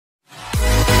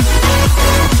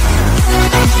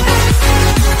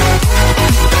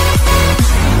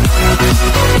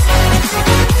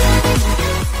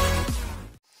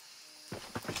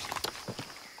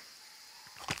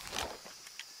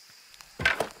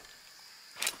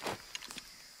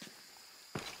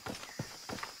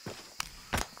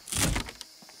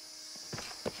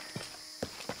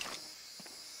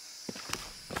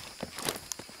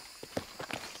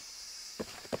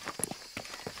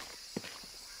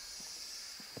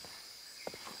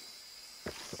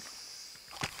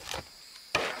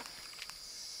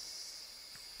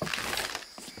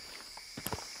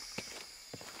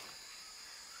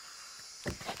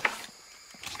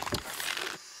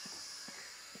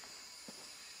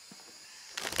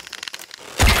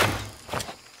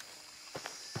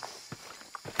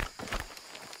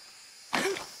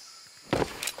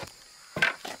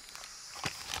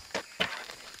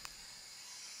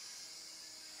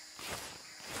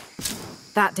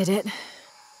That did it.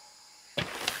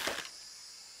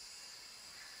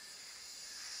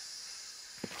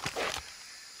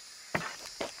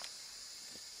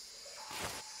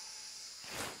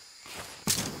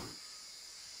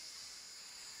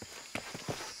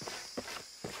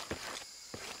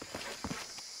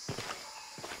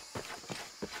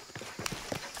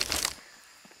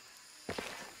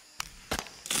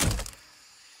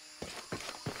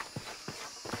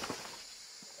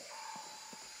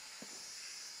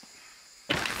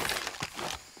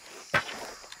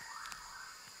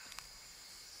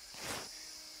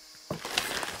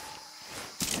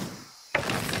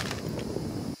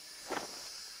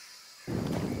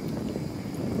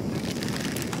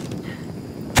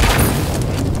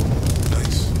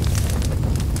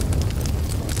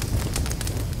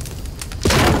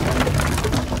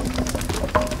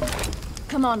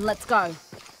 Come on, let's go.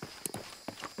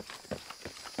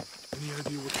 Any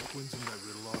idea what the twins in that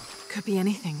riddle are? Could be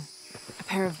anything. A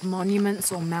pair of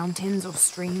monuments or mountains or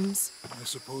streams. I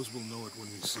suppose we'll know it when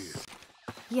we see it.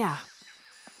 Yeah.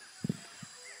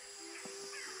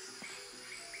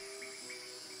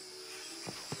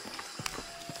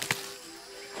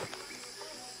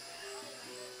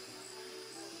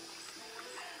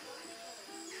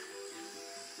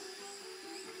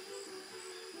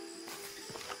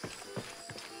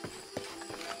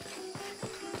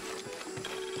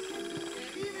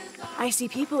 I see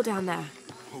people down there.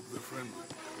 Hope they're friendly.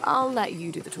 I'll let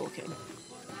you do the talking.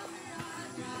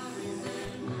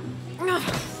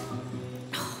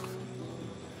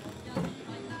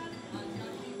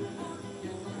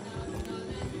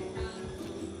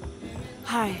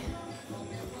 Hi.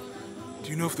 Do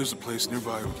you know if there's a place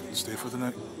nearby we can stay for the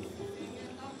night?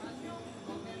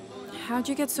 How'd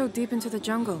you get so deep into the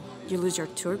jungle? You lose your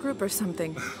tour group or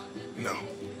something? No.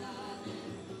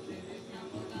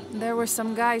 There were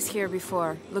some guys here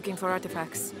before, looking for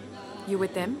artifacts. You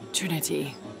with them?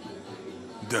 Trinity.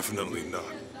 Definitely not.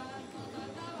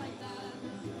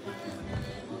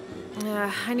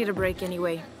 I need a break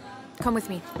anyway. Come with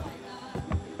me.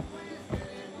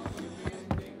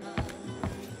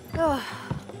 Oh.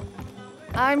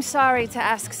 I'm sorry to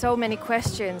ask so many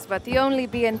questions, but the only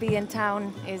B&B in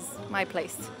town is my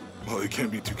place. Well, you can't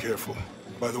be too careful.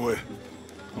 By the way,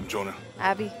 I'm Jonah.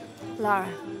 Abby. Lara.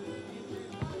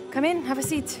 Come in, have a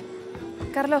seat.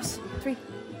 Carlos, 3.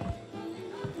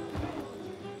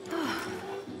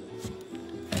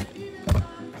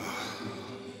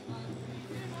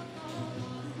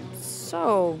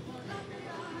 So,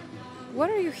 what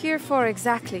are you here for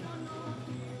exactly?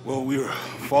 Well, we were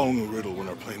following a riddle when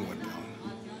our plane went down.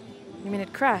 You mean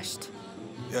it crashed?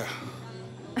 Yeah.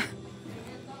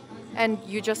 And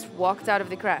you just walked out of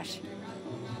the crash?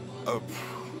 Well,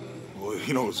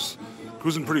 you know, it was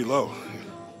cruising pretty low.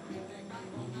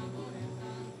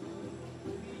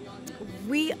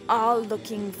 We are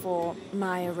looking for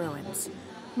Maya ruins.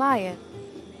 Maya?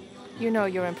 You know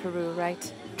you're in Peru,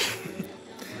 right?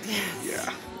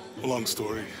 Yeah. Long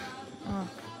story. Oh.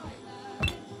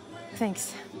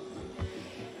 Thanks.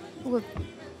 Well,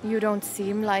 you don't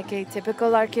seem like a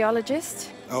typical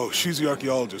archaeologist. Oh, she's the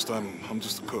archaeologist. I'm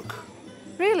just a cook.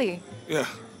 Really? Yeah.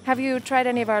 Have you tried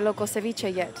any of our local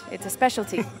ceviche yet? It's a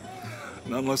specialty.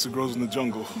 Not unless it grows in the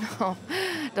jungle. Oh,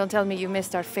 don't tell me you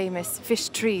missed our famous fish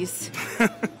trees.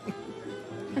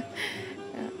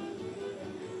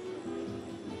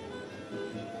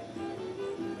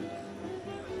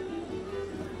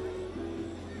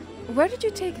 Where did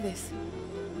you take this?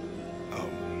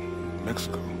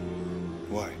 Mexico.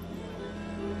 Why?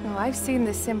 Oh, I've seen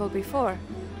this symbol before.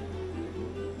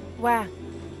 Where?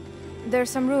 There's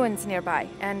some ruins nearby,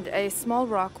 and a small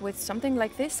rock with something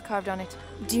like this carved on it.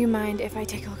 Do you mind if I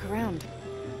take a look around?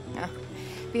 Oh,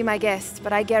 be my guest,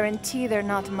 but I guarantee they're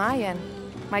not Mayan.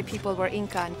 My people were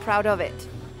Inca and proud of it.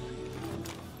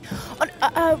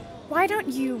 Why don't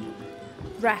you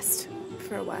rest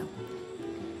for a while?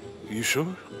 You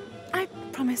sure? I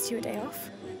promised you a day off.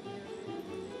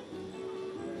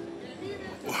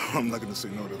 Well, I'm not gonna say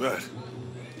no to that.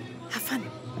 Have fun.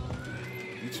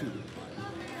 You too.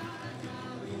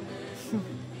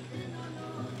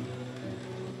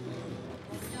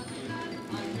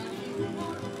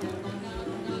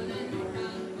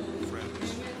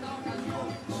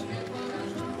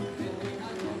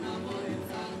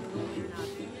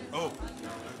 Oh,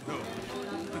 no.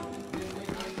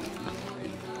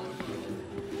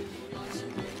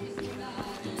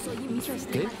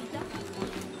 ¿Qué?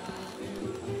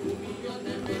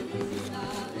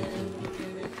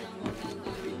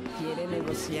 ¿Quiere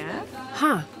negociar?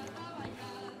 Huh.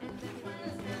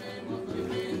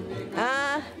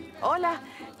 Ah, hola.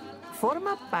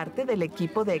 ¿Forma parte del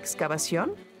equipo de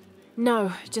excavación?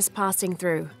 No, just passing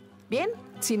through. Bien,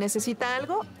 si necesita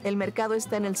algo, el mercado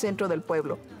está en el centro del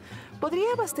pueblo. Podría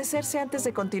abastecerse antes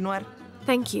de continuar.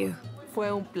 Thank you.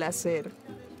 Fue un placer.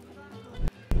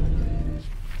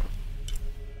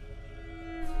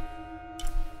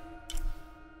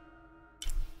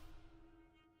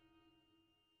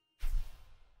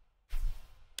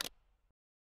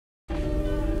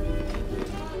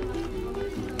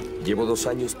 Llevo 2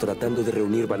 años tratando de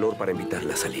reunir valor para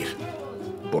invitarla a salir.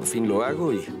 Por fin lo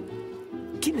hago y...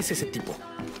 ¿Quién es ese tipo?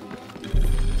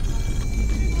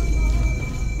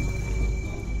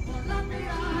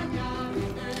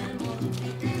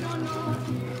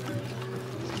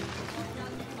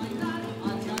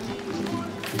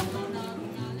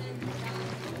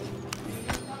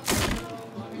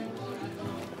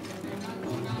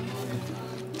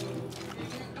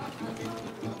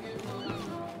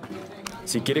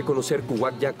 Si quiere conocer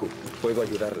Kuwak Yaku, puedo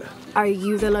ayudarla. Are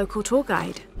you the local tour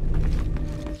guide?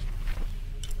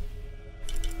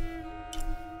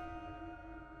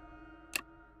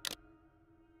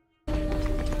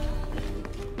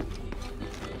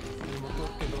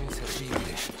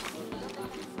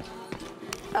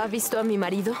 ¿Ha visto a mi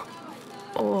marido?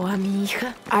 ¿O a mi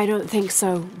hija? I don't think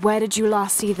so. Where did you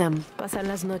last see them? Pasan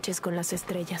las noches con las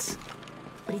estrellas,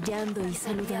 brillando y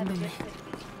saludándome.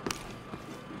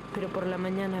 Pero por la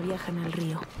mañana viajan al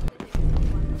río.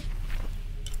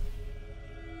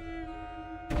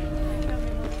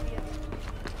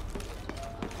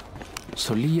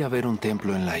 Solía haber un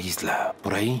templo en la isla,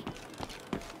 por ahí.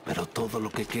 Pero todo lo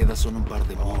que queda son un par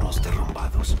de muros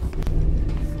derrumbados.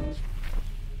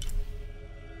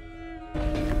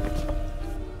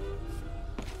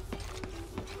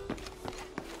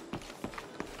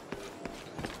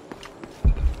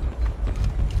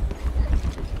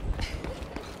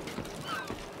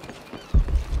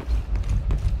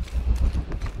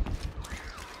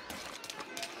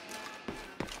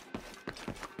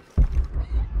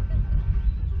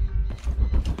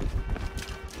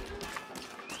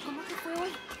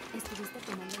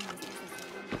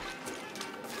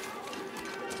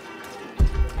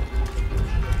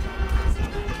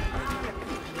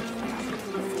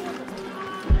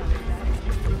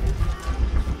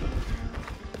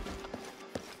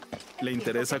 ¿Le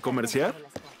interesa comerciar?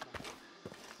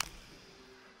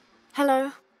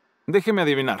 Hello. Déjeme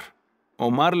adivinar.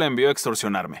 Omar la envió a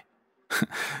extorsionarme.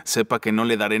 Sepa que no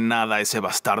le daré nada a ese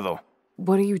bastardo.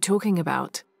 What are you talking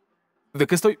about? ¿De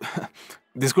qué estoy?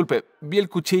 Disculpe, vi el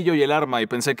cuchillo y el arma y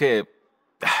pensé que...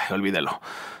 olvídalo.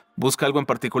 ¿Busca algo en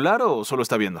particular o solo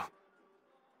está viendo?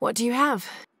 What do you have?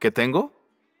 ¿Qué tengo?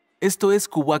 Esto es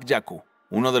Kuwak Yaku,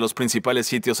 uno de los principales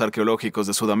sitios arqueológicos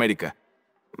de Sudamérica.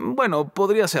 Bueno,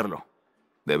 podría serlo.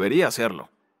 Debería serlo.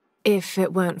 If it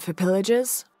weren't for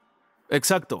pillagers?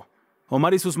 Exacto.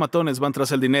 Omar y sus matones van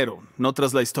tras el dinero, no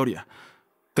tras la historia.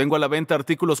 Tengo a la venta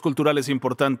artículos culturales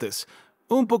importantes.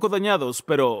 Un poco dañados,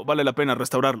 pero vale la pena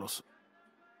restaurarlos.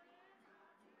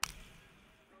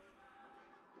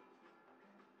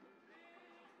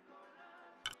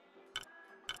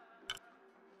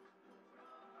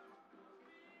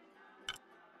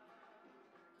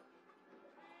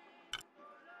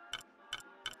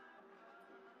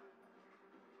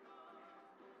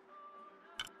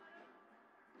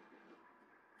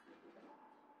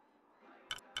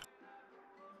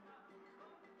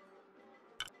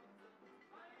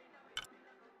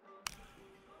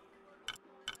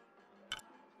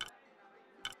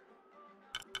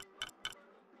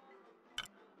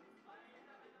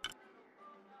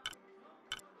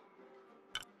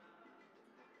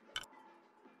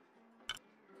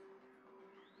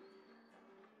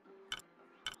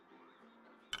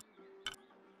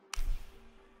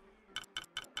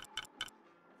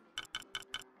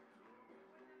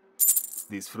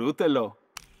 Disfrútelo.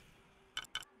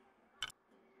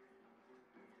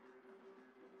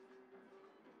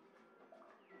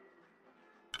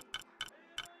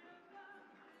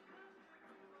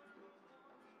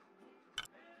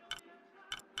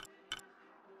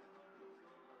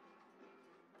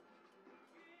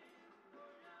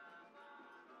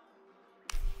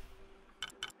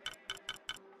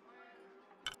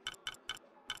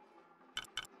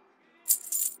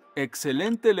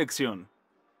 Excelente elección.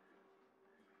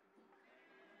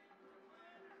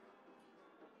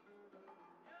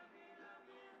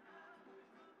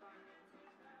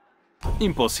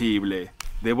 Imposible.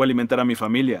 Debo alimentar a mi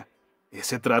familia.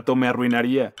 Ese trato me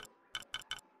arruinaría.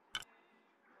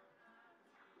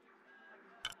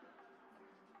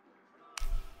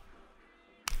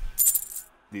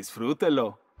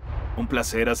 Disfrútelo. Un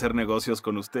placer hacer negocios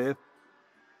con usted.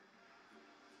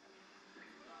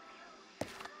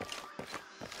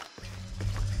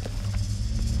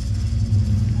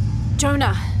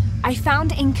 Jonah, I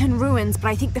found Incan ruins, but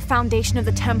I think the foundation of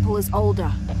the temple is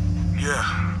older.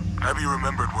 Yeah, Abby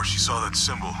remembered where she saw that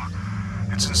symbol.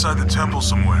 It's inside the temple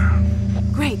somewhere.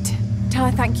 Great. Tell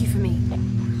her thank you for me.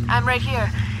 I'm right here.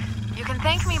 You can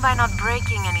thank me by not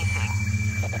breaking anything.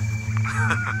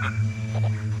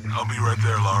 I'll be right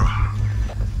there, Lara.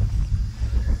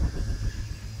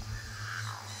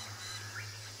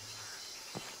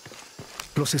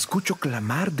 Los escucho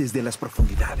clamar desde las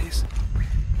profundidades.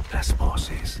 Las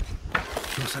voces.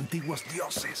 Los antiguos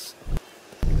dioses.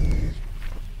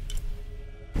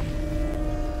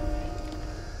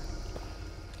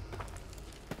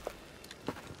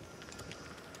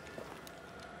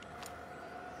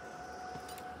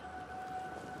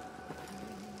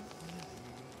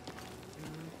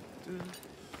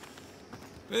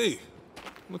 Hey,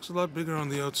 looks a lot bigger on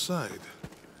the outside.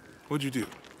 What'd you do?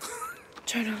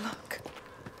 Jonah, look.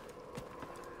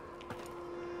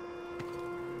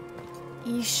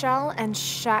 Ishal and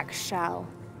Shakshal.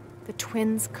 The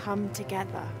twins come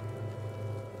together.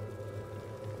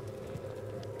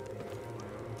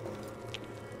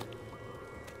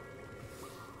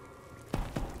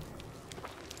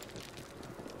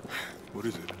 What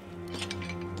is it?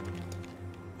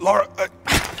 Lara,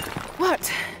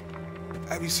 What?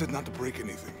 Abby said not to break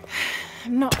anything.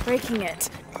 I'm not breaking it.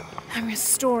 I'm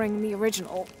restoring the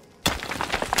original.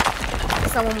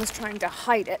 Someone was trying to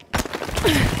hide it.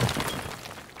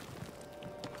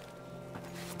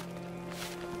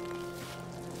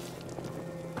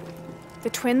 The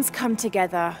twins come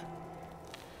together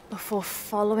before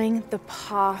following the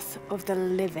path of the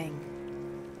living.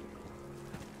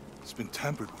 It's been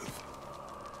tampered with.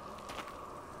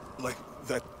 Like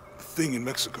that thing in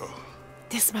Mexico.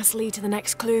 This must lead to the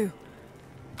next clue.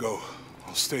 Go.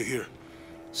 I'll stay here.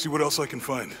 See what else I can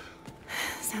find.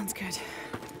 Sounds good.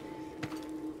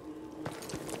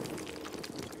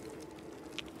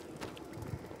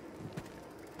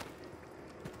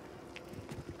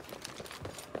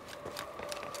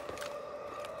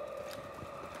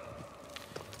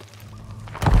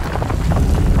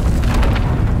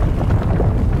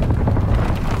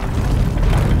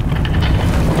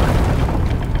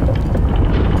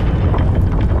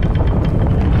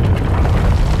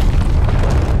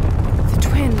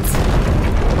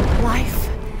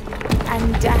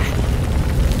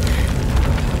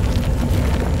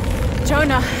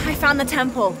 Jonah, I found the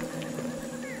temple.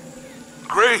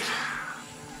 Great!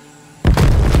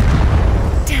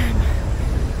 Damn.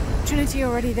 Trinity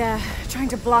already there, trying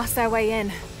to blast their way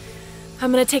in.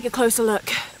 I'm gonna take a closer look.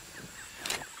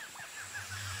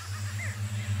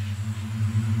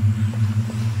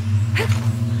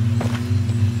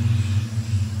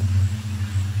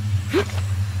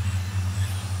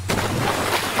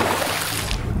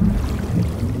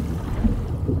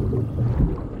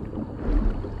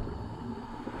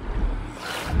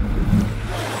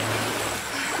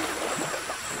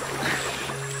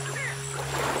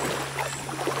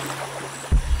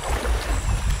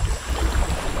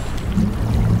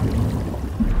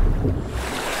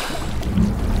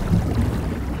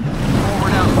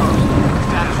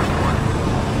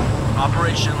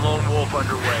 Operation Lone Wolf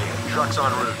underway. Trucks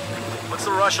en route. What's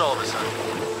the rush all of a sudden?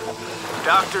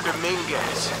 Dr.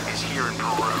 Dominguez is here in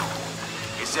Peru.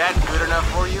 Is that good enough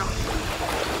for you?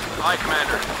 Aye,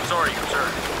 Commander. Sorry,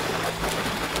 sir.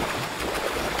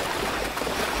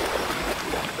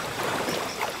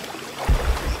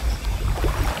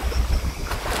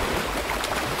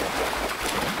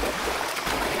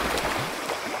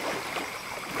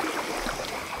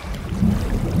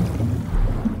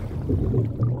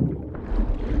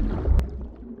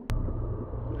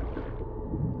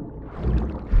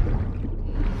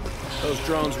 Those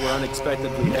drones were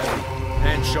unexpectedly heavy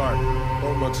and sharp.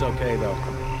 Boat looks okay, though.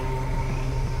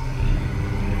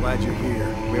 Glad you're here.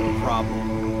 We have a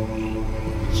problem.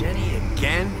 Jenny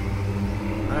again?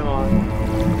 I'm on.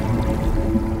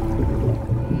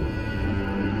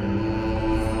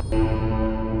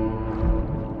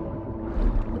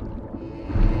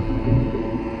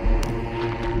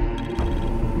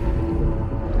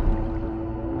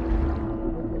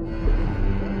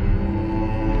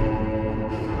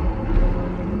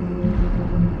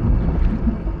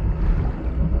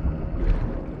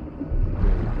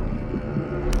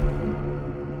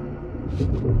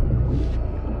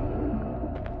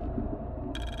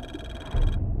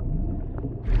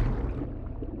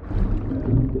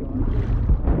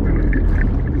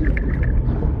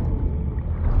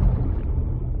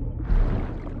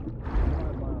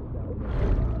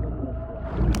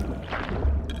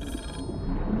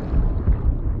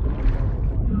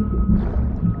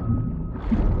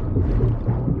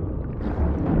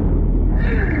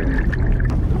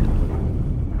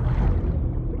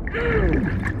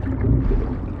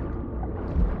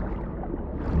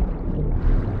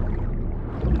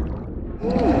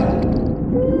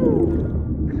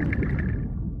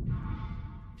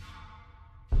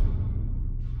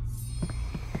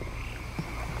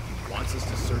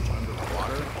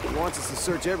 wants us to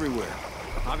search everywhere.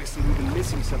 Obviously, we've been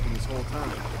missing something this whole time.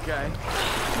 Okay.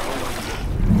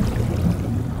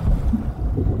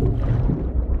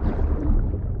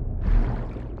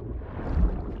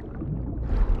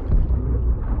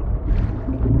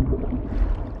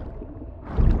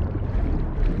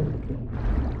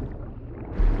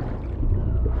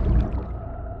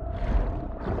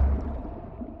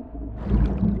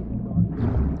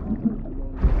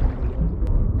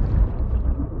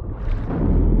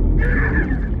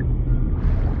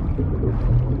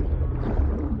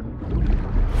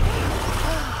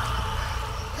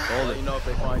 Let you know if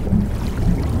they find you.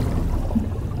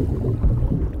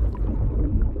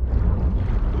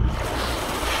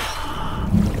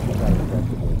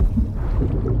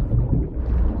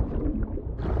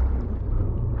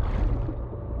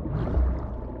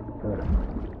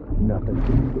 Nothing.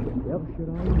 Yep, should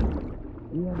I?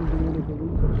 We haven't been able to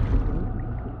leave.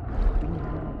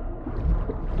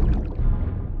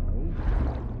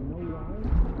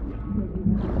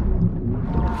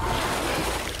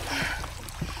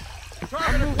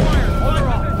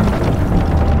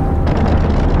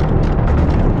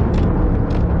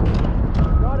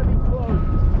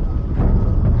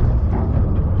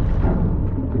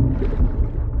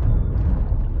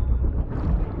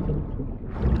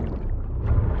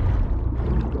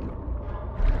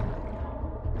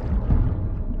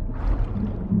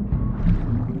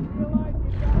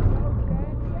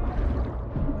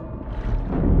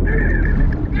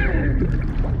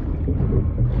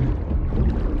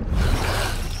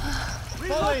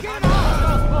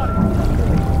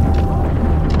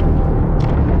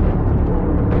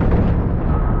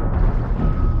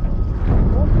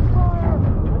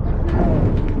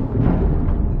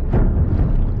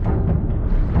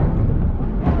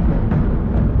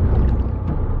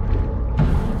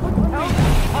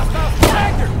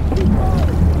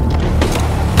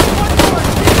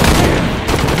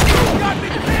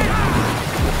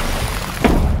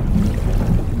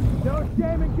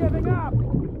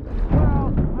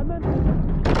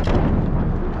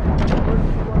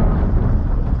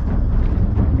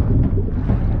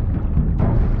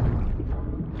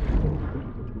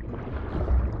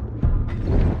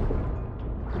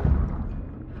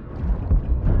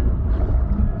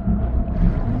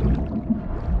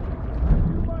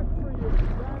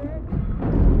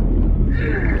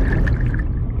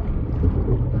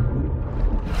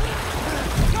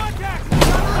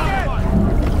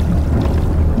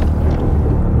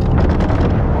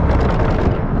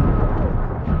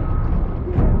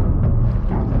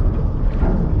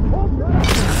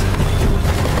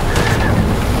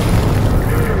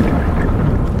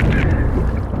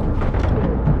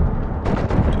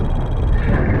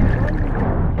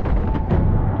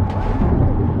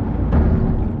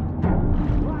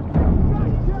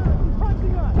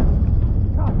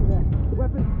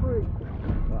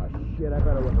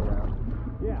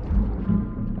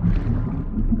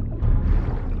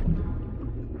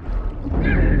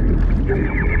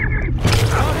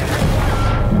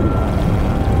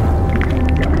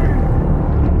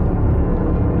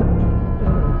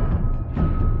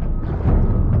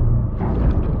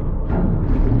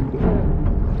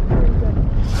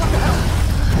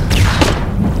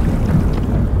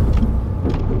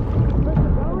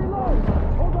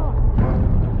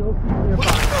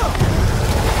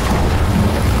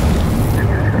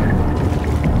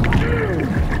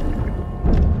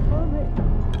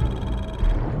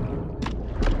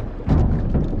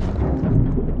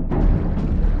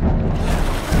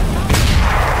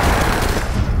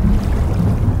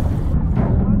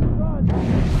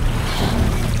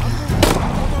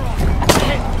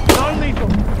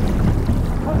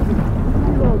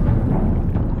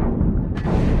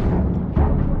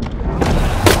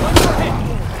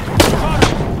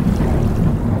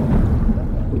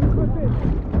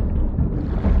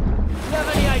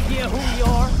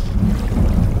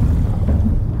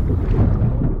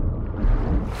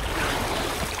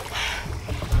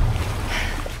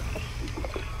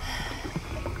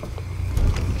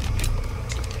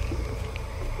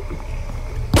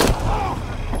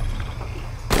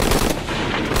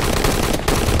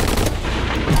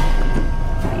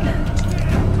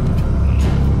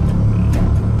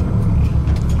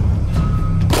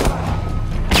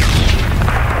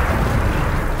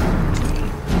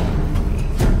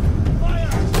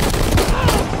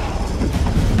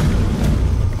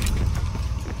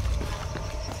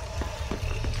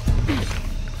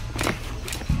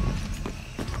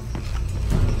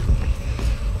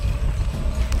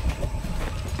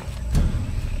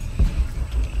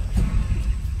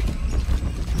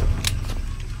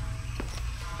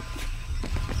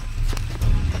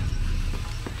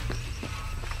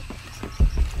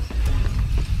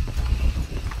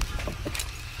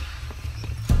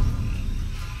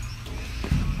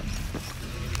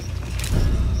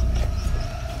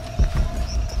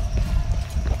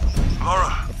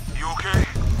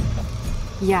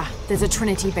 Yeah, there's a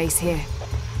Trinity base here.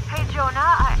 Hey,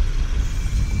 Jonah,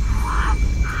 What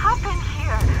happened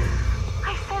here?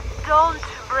 I said don't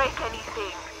break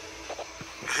anything.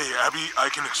 Hey, Abby, I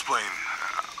can explain.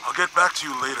 I'll get back to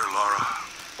you later, Lara.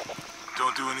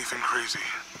 Don't do anything crazy.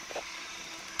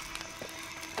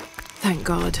 Thank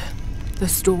God. The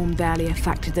storm barely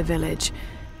affected the village.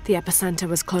 The epicenter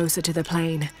was closer to the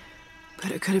plain.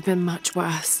 But it could have been much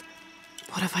worse.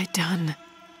 What have I done?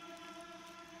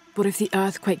 What if the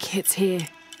earthquake hits here?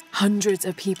 Hundreds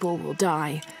of people will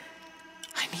die.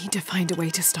 I need to find a way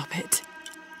to stop it.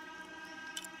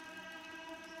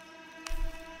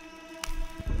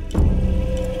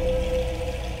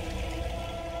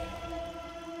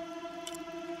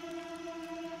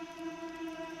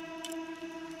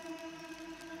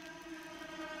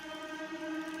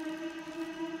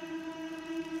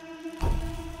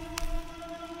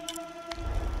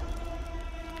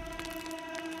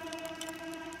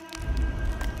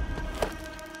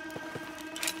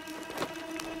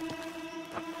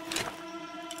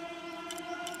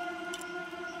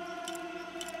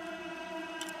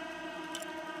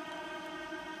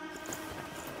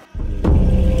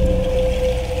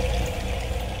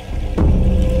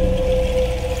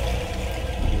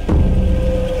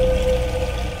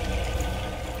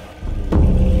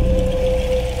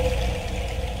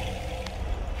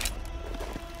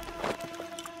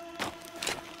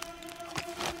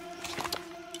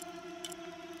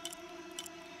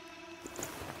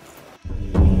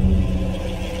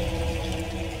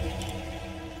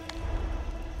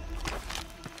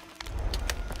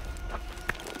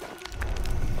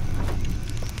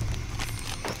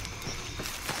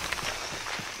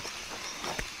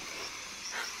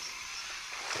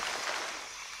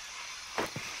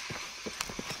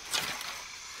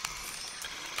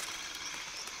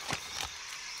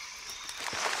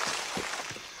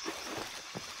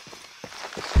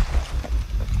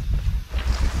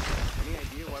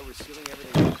 Sealing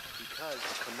everything up because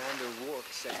Commander Rourke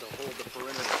said to hold the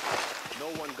perimeter. No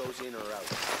one goes in or out.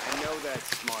 I know that,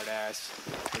 smartass.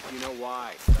 But you know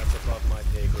why? That's above my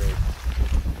pay grade.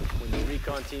 When the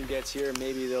recon team gets here,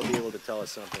 maybe they'll be able to tell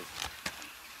us something.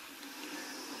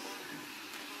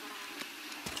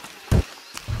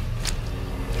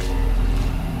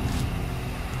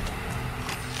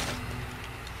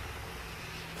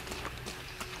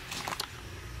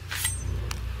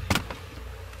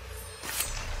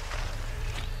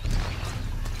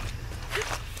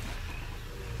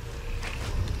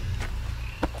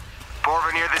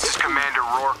 This is Commander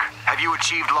Rourke. Have you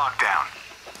achieved lockdown?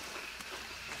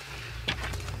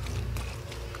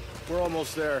 We're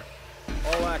almost there.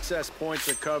 All access points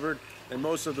are covered, and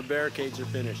most of the barricades are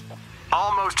finished.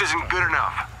 Almost isn't good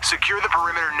enough. Secure the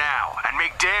perimeter now, and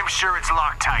make damn sure it's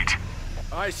locked tight.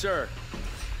 Aye, sir.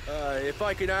 If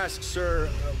I could ask, sir,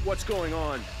 what's going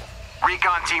on?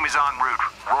 Recon team is en route.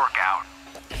 Rourke out.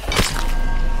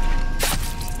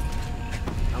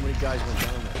 How many guys went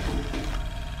down there?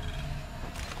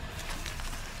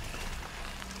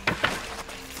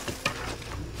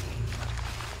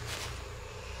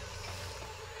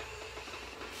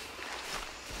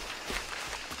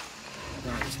 I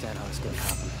don't understand how it's gonna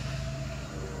happen.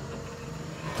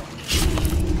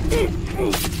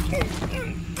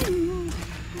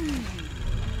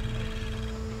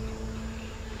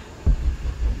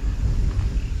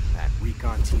 That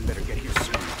recon team better get here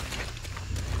soon.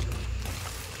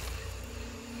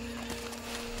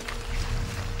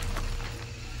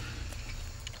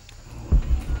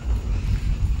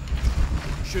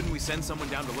 Shouldn't we send someone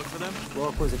down to look for them?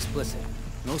 Rourke was explicit.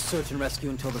 No search and rescue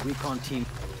until the recon team...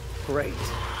 Great.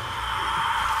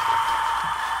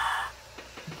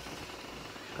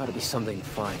 Gotta be something to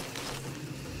find.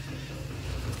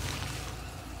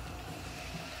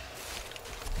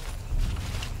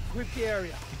 Sweep the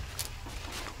area.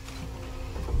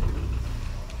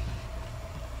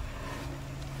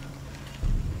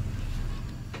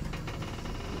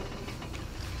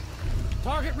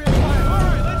 Target real fire. All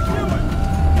right, let's do it.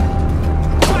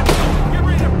 Get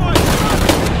ready to fight.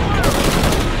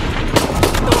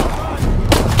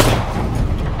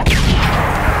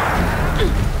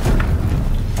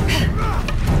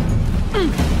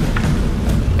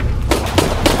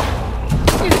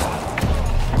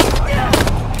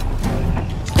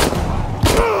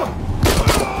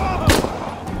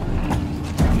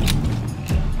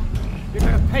 You're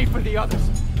gonna pay for the others.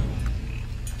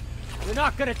 You're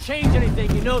not gonna change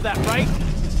anything, you know that, right?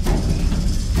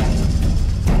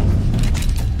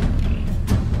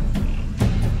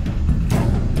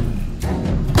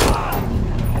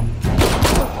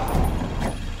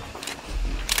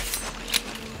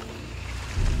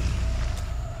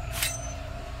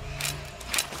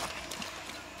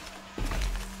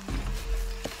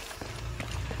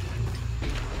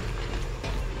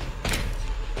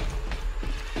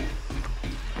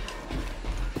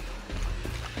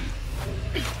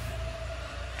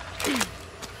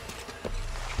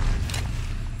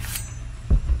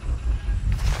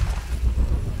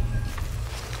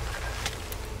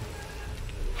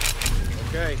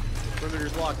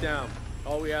 Perimeter's locked down.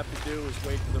 All we have to do is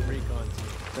wait for the recon team.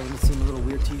 Doesn't it seem a little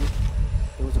weird to you?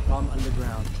 There was a problem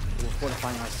underground. We were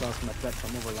fortifying ourselves from a threat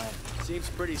from overland. Seems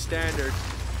pretty standard.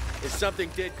 If something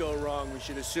did go wrong, we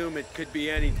should assume it could be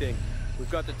anything.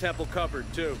 We've got the temple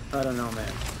covered, too. I don't know, man.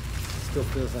 It still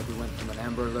feels like we went from an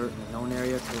Amber Alert in a known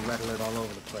area to a Red Alert all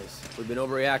over the place. We've been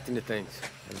overreacting to things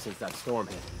ever since that storm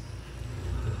hit.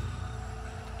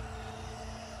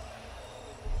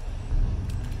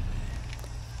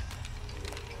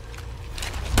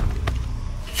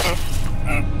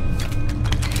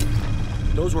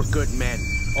 Those were good men.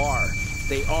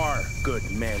 They are good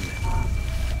men.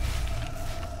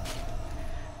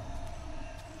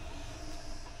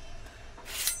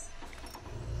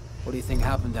 What do you think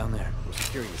happened down there? It was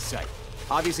a curious sight.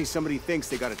 Obviously somebody thinks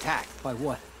they got attacked. By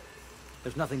what?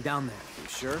 There's nothing down there. You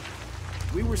sure?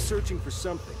 We were searching for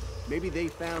something. Maybe they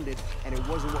found it, and it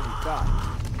wasn't what we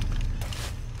thought.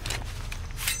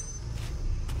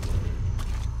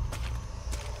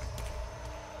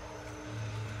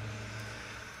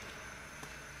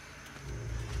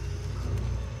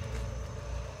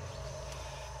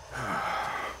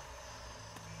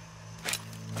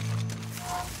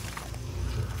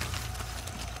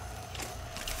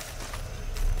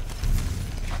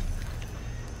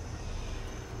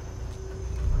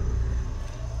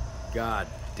 God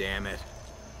damn it.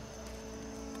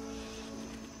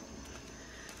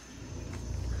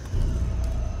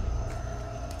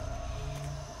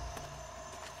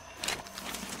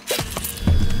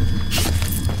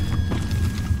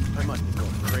 I must be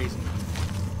going crazy.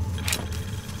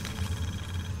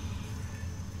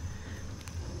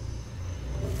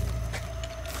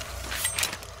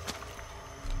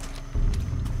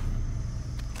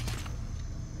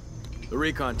 The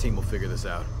recon team will figure this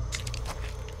out.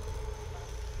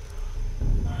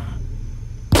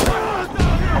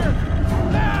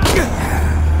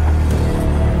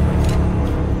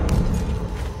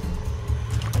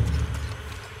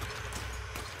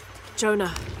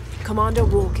 Jonah, Commander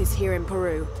Rourke is here in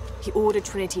Peru. He ordered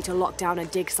Trinity to lock down a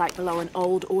dig site below an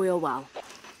old oil well.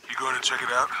 You going to check it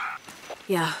out?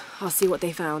 Yeah, I'll see what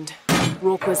they found.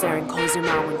 Rourke was there in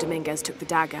Cozumel when Dominguez took the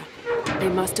dagger. They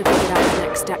must have figured out the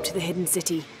next step to the hidden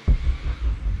city.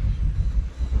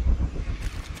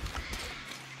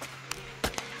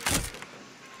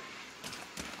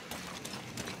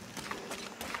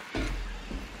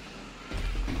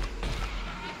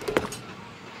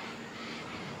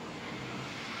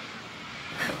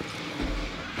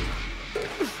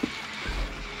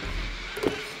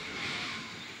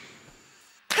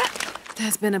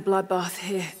 There's been a bloodbath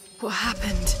here. What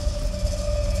happened?